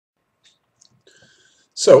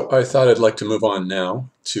So I thought I'd like to move on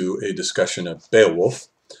now to a discussion of Beowulf.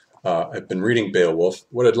 I've been reading Beowulf.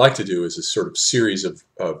 What I'd like to do is a sort of series of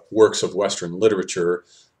works of Western literature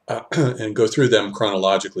and go through them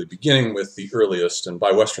chronologically, beginning with the earliest. And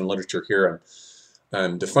by Western literature here,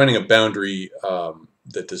 I'm defining a boundary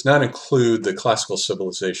that does not include the classical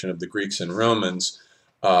civilization of the Greeks and Romans.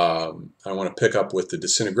 I want to pick up with the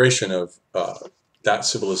disintegration of that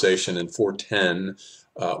civilization in 410,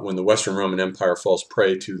 when the Western Roman Empire falls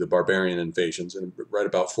prey to the barbarian invasions, and right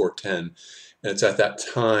about 410. And it's at that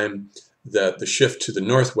time that the shift to the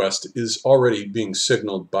northwest is already being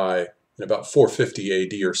signaled by, in about 450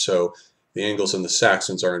 AD or so, the Angles and the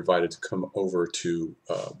Saxons are invited to come over to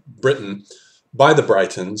Britain by the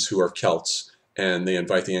Britons, who are Celts, and they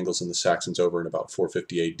invite the Angles and the Saxons over in about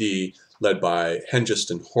 450 AD, led by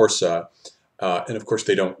Hengist and Horsa. And of course,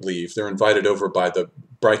 they don't leave. They're invited over by the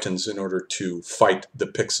Britons in order to fight the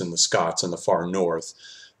Picts and the Scots in the far north.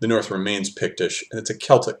 The north remains Pictish, and it's a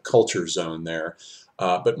Celtic culture zone there.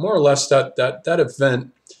 But more or less, that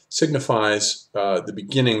event signifies the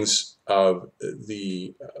beginnings of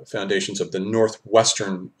the foundations of the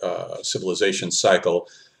northwestern civilization cycle.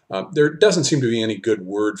 There doesn't seem to be any good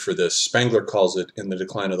word for this. Spangler calls it, in The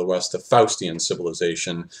Decline of the West, the Faustian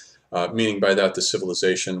civilization, meaning by that the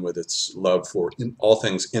civilization with its love for all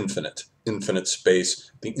things infinite, infinite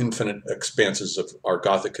space, the infinite expanses of our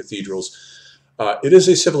Gothic cathedrals. It is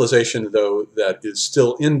a civilization, though, that is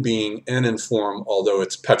still in being and in form, although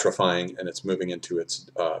it's petrifying and it's moving into its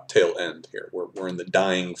tail end here. We're in the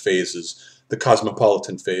dying phases, the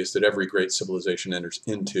cosmopolitan phase that every great civilization enters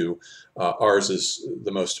into. Ours is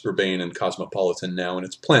the most urbane and cosmopolitan now, and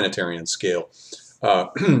it's planetary in scale.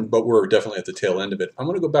 But we're definitely at the tail end of it. I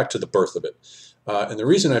want to go back to the birth of it. And the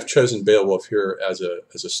reason I've chosen Beowulf here as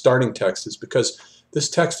a starting text is because this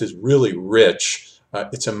text is really rich.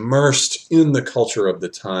 It's immersed in the culture of the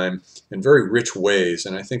time in very rich ways.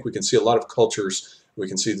 And I think we can see a lot of cultures. We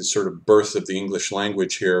can see the sort of birth of the English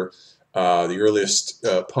language here. The earliest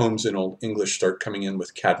poems in Old English start coming in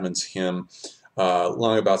with Cadman's hymn.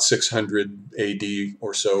 Long about 600 AD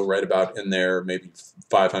or so, right about in there, maybe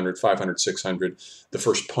 500, 600. The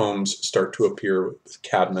first poems start to appear with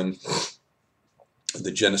Cadman.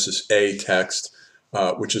 The Genesis A text,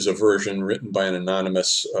 which is a version written by an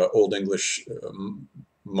anonymous Old English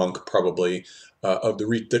monk, probably,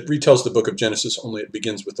 that retells the book of Genesis, only it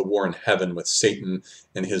begins with the war in heaven with Satan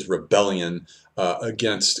and his rebellion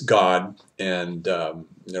against God, and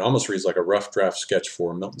it almost reads like a rough draft sketch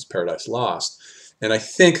for Milton's Paradise Lost. And I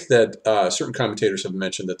think that certain commentators have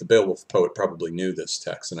mentioned that the Beowulf poet probably knew this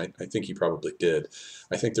text, and I think he probably did.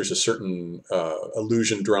 I think there's a certain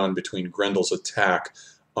allusion drawn between Grendel's attack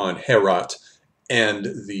on Heorot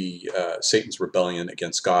and the Satan's rebellion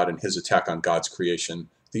against God and his attack on God's creation,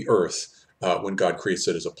 the earth, when God creates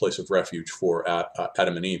it as a place of refuge for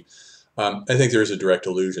Adam and Eve. I think there is a direct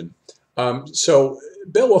allusion. So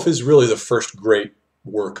Beowulf is really the first great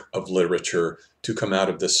work of literature to come out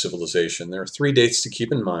of this civilization. There are three dates to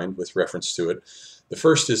keep in mind with reference to it. The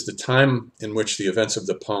first is the time in which the events of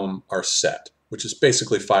the poem are set, which is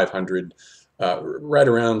basically 500, right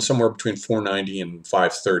around somewhere between 490 and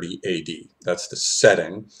 530 AD. That's the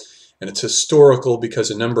setting. And it's historical because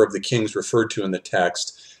a number of the kings referred to in the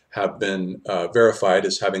text have been verified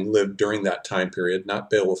as having lived during that time period, not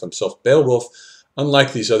Beowulf himself. Beowulf,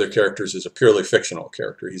 unlike these other characters, is a purely fictional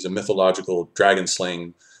character. He's a mythological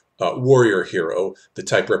dragon-slaying warrior hero, the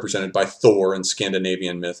type represented by Thor in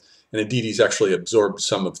Scandinavian myth. And indeed, he's actually absorbed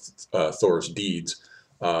some of Thor's deeds.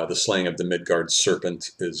 The slaying of the Midgard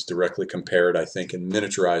serpent is directly compared, I think, and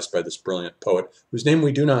miniaturized by this brilliant poet, whose name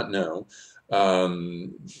we do not know.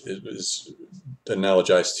 It was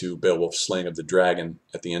analogized to Beowulf's slaying of the dragon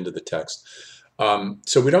at the end of the text.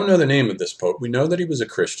 So we don't know the name of this poet. We know that he was a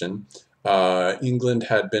Christian. England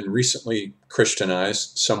had been recently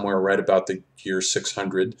Christianized somewhere right about the year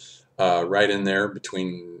 600, right in there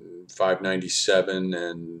between 597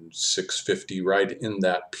 and 650, right in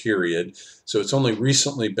that period. So it's only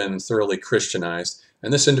recently been thoroughly Christianized.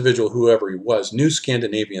 And this individual, whoever he was, knew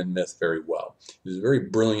Scandinavian myth very well. He was a very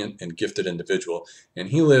brilliant and gifted individual. And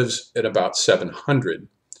he lives at about 700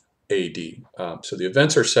 AD. So the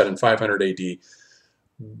events are set in 500 AD.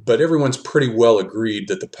 But everyone's pretty well agreed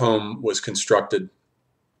that the poem was constructed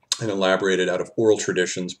and elaborated out of oral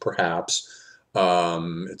traditions, perhaps.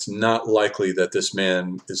 It's not likely that this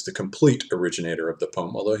man is the complete originator of the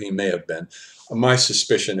poem, although he may have been. My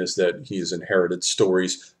suspicion is that he has inherited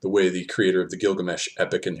stories the way the creator of the Gilgamesh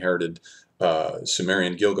epic inherited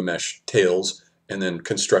Sumerian Gilgamesh tales and then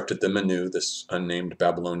constructed them anew, this unnamed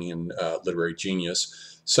Babylonian literary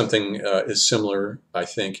genius. Something is similar, I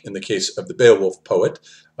think, in the case of the Beowulf poet.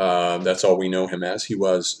 That's all we know him as. He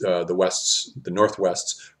was the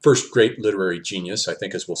Northwest's first great literary genius, I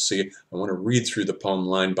think, as we'll see. I want to read through the poem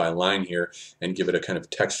line by line here and give it a kind of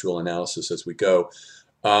textual analysis as we go.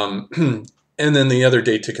 And then the other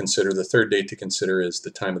date to consider, the third date to consider, is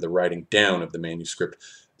the time of the writing down of the manuscript.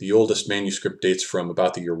 The oldest manuscript dates from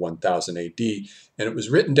about the year 1000 AD, and it was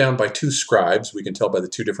written down by two scribes. We can tell by the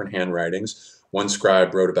two different handwritings. One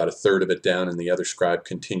scribe wrote about a third of it down, and the other scribe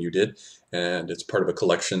continued it. And it's part of a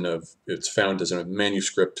collection of, it's found as a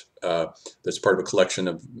manuscript that's part of a collection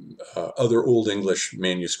of other Old English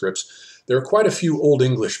manuscripts. There are quite a few Old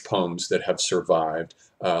English poems that have survived,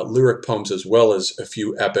 lyric poems as well as a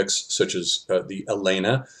few epics, such as the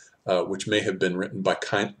Elena, which may have been written by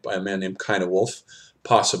a man named Beowulf,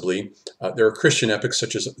 possibly. There are Christian epics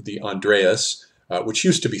such as the Andreas, which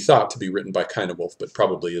used to be thought to be written by Beowulf, but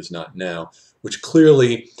probably is not now, which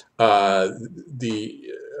clearly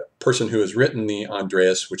the person who has written the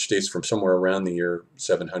Andreas, which dates from somewhere around the year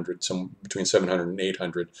 700, between 700 and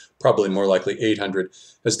 800, probably more likely 800,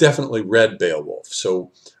 has definitely read Beowulf.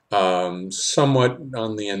 So somewhat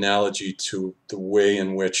on the analogy to the way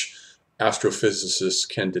in which astrophysicists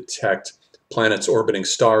can detect planets orbiting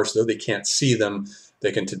stars, though they can't see them,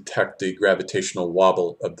 they can detect the gravitational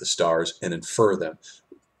wobble of the stars and infer them.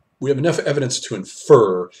 We have enough evidence to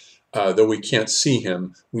infer, though we can't see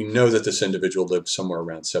him, we know that this individual lived somewhere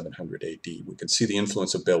around 700 AD. We can see the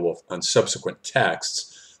influence of Beowulf on subsequent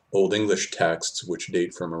texts, Old English texts, which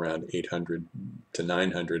date from around 800 to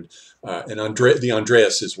 900. And the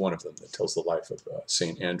Andreas is one of them that tells the life of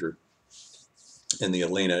St. Andrew. And the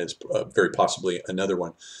Elena is very possibly another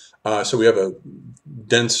one. So we have a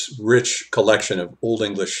dense, rich collection of Old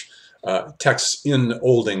English texts in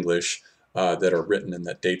Old English that are written and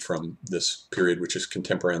that date from this period, which is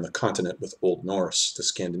contemporary on the continent with Old Norse, the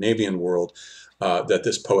Scandinavian world, that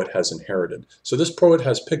this poet has inherited. So this poet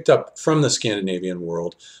has picked up from the Scandinavian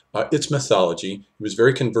world its mythology. He was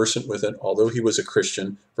very conversant with it, although he was a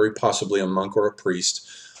Christian, very possibly a monk or a priest,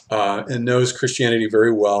 and knows Christianity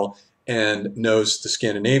very well, and knows the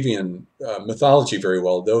Scandinavian mythology very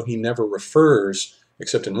well, though he never refers,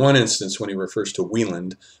 except in one instance when he refers to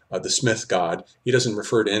Wieland, the smith god, he doesn't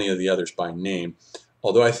refer to any of the others by name.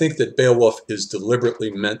 Although I think that Beowulf is deliberately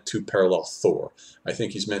meant to parallel Thor. I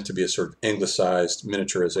think he's meant to be a sort of anglicized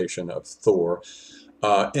miniaturization of Thor.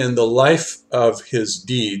 And the life of his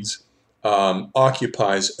deeds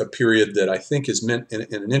occupies a period that I think is meant in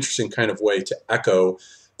an interesting kind of way to echo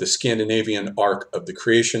the Scandinavian arc of the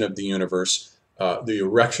creation of the universe, the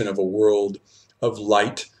erection of a world of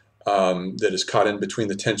light that is caught in between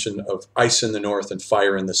the tension of ice in the north and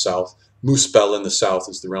fire in the south. Muspel in the south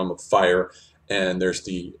is the realm of fire, and there's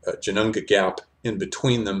the Ginnunga Gap in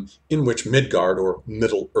between them, in which Midgard, or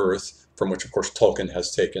Middle Earth, from which of course Tolkien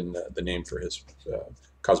has taken the name for his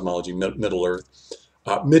cosmology, Middle Earth.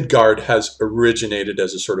 Midgard has originated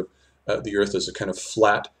as a sort of, the Earth as a kind of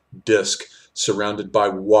flat disk surrounded by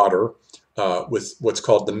water, with what's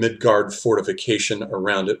called the Midgard fortification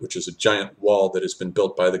around it, which is a giant wall that has been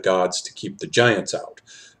built by the gods to keep the giants out.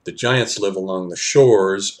 The giants live along the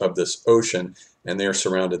shores of this ocean, and they are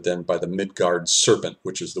surrounded then by the Midgard serpent,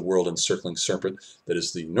 which is the world-encircling serpent that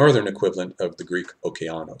is the northern equivalent of the Greek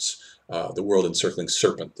Okeanos. The world-encircling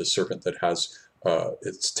serpent, the serpent that has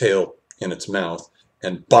its tail in its mouth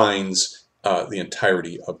and binds the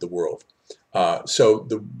entirety of the world. So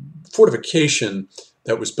the fortification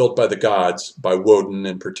that was built by the gods, by Woden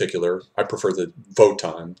in particular, I prefer the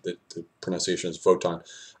Wotan, the pronunciation is Wotan,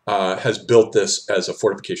 has built this as a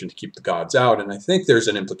fortification to keep the gods out. And I think there's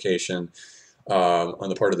an implication on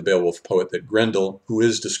the part of the Beowulf poet that Grendel, who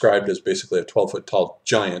is described as basically a 12-foot tall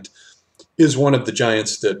giant, is one of the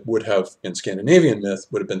giants that would have, in Scandinavian myth,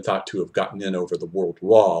 would have been thought to have gotten in over the world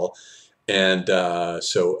wall. And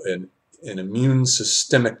so an immune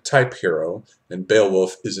systemic type hero, and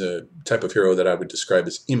Beowulf is a type of hero that I would describe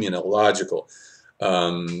as immunological.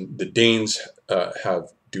 The Danes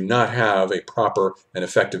do not have a proper and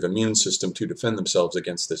effective immune system to defend themselves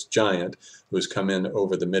against this giant who has come in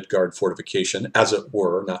over the Midgard fortification, as it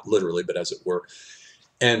were, not literally, but as it were.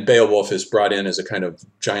 And Beowulf is brought in as a kind of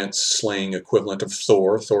giant slaying equivalent of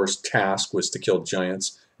Thor. Thor's task was to kill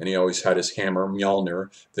giants, and he always had his hammer, Mjolnir,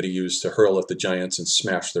 that he used to hurl at the giants and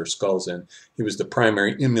smash their skulls in. He was the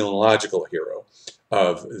primary immunological hero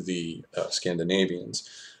of the Scandinavians.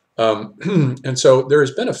 And so there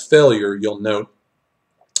has been a failure, you'll note.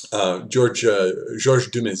 Georges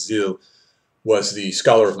Dumézil was the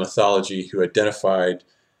scholar of mythology who identified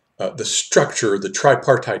the structure, the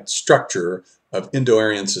tripartite structure of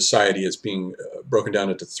Indo-Aryan society is being broken down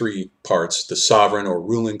into three parts: the sovereign or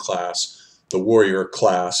ruling class, the warrior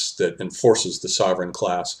class that enforces the sovereign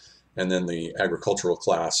class, and then the agricultural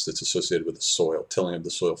class that's associated with the soil, tilling of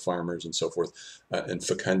the soil, farmers and so forth, and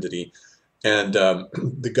fecundity. And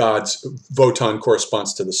the gods, Wotan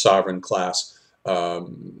corresponds to the sovereign class,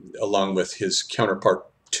 along with his counterpart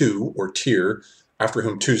Tu, or Tyr, after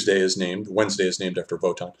whom Tuesday is named. Wednesday is named after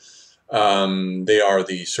Wotan. They are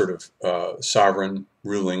the sort of sovereign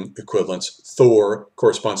ruling equivalents. Thor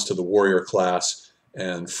corresponds to the warrior class,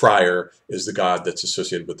 and Freyr is the god that's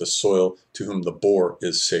associated with the soil, to whom the boar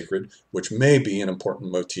is sacred, which may be an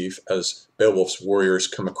important motif as Beowulf's warriors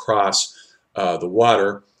come across the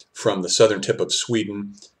water from the southern tip of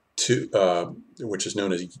Sweden to which is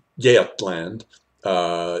known as Geatland.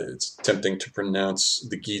 It's tempting to pronounce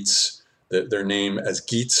the Geats, their name, as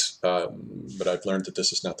Geats, but I've learned that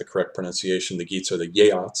this is not the correct pronunciation. The Geats are the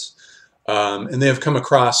Geats. And they have come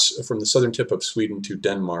across from the southern tip of Sweden to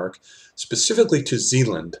Denmark, specifically to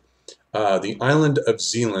Zealand. The island of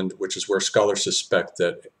Zealand, which is where scholars suspect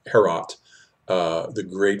that Heorot, the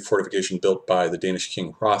great fortification built by the Danish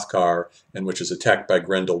king Hrothgar, and which is attacked by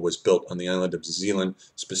Grendel, was built on the island of Zealand,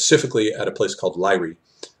 specifically at a place called Lyri,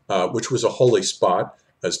 which was a holy spot,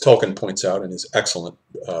 as Tolkien points out in his excellent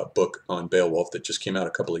book on Beowulf that just came out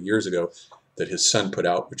a couple of years ago, that his son put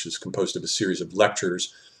out, which is composed of a series of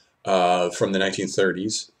lectures from the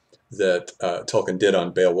 1930s that Tolkien did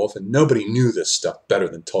on Beowulf. And nobody knew this stuff better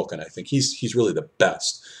than Tolkien. I think he's really the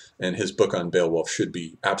best. And his book on Beowulf should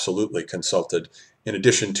be absolutely consulted, in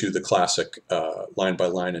addition to the classic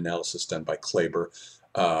line-by-line analysis done by Kleber,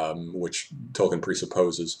 which Tolkien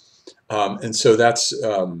presupposes. And so that's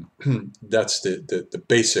the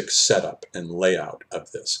basic setup and layout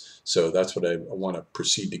of this. So that's what I want to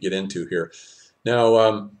proceed to get into here.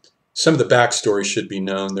 Now, some of the backstory should be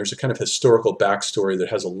known. There's a kind of historical backstory that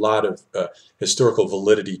has a lot of historical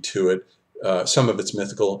validity to it. Some of it's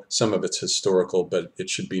mythical, some of it's historical, but it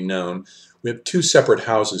should be known. We have two separate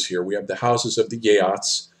houses here. We have the houses of the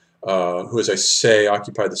Geats, who, as I say,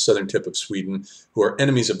 occupy the southern tip of Sweden, who are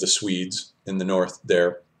enemies of the Swedes in the north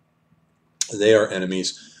there. They are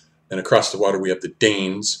enemies. And across the water we have the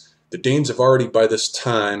Danes. The Danes have already, by this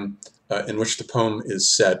time in which the poem is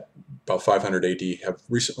set, about 500 AD, have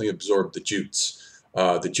recently absorbed the Jutes.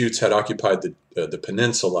 The Jutes had occupied the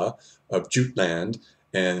peninsula of Jutland,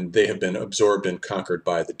 and they have been absorbed and conquered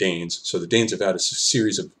by the Danes. So the Danes have had a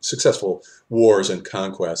series of successful wars and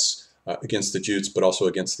conquests against the Jutes, but also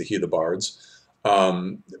against the Heathobards.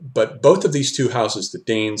 But both of these two houses, the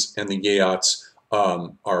Danes and the Geats,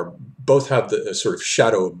 both have the sort of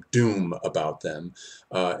shadow of doom about them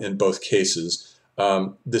in both cases.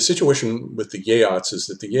 The situation with the Geats is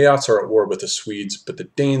that the Geats are at war with the Swedes, but the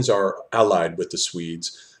Danes are allied with the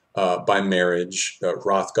Swedes by marriage.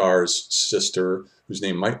 Hrothgar's sister, whose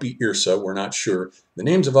name might be Yrsa, we're not sure. The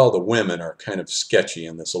names of all the women are kind of sketchy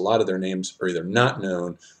in this. A lot of their names are either not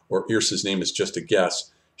known, or Yrsa's name is just a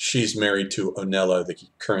guess. She's married to Onela, the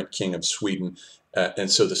current king of Sweden, and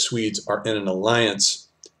so the Swedes are in an alliance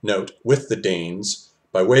note with the Danes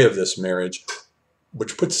by way of this marriage,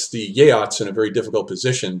 which puts the Geats in a very difficult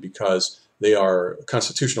position because they are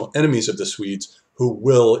constitutional enemies of the Swedes, who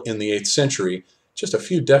will, in the 8th century, just a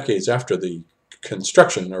few decades after the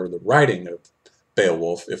construction or the writing of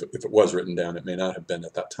Beowulf, if it was written down, it may not have been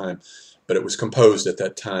at that time, but it was composed at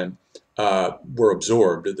that time, were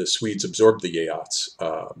absorbed. The Swedes absorbed the Geats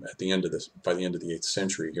by the end of the 8th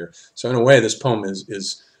century here. So in a way, this poem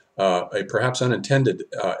is a perhaps unintended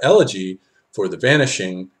elegy for the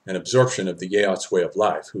vanishing and absorption of the Geats' way of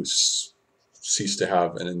life, who ceased to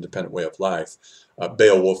have an independent way of life.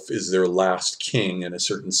 Beowulf is their last king in a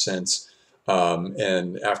certain sense,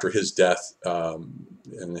 and after his death,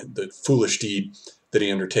 and the foolish deed that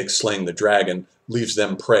he undertakes, slaying the dragon, leaves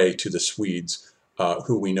them prey to the Swedes,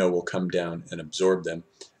 who we know will come down and absorb them.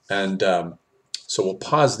 And so we'll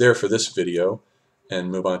pause there for this video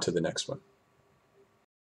and move on to the next one.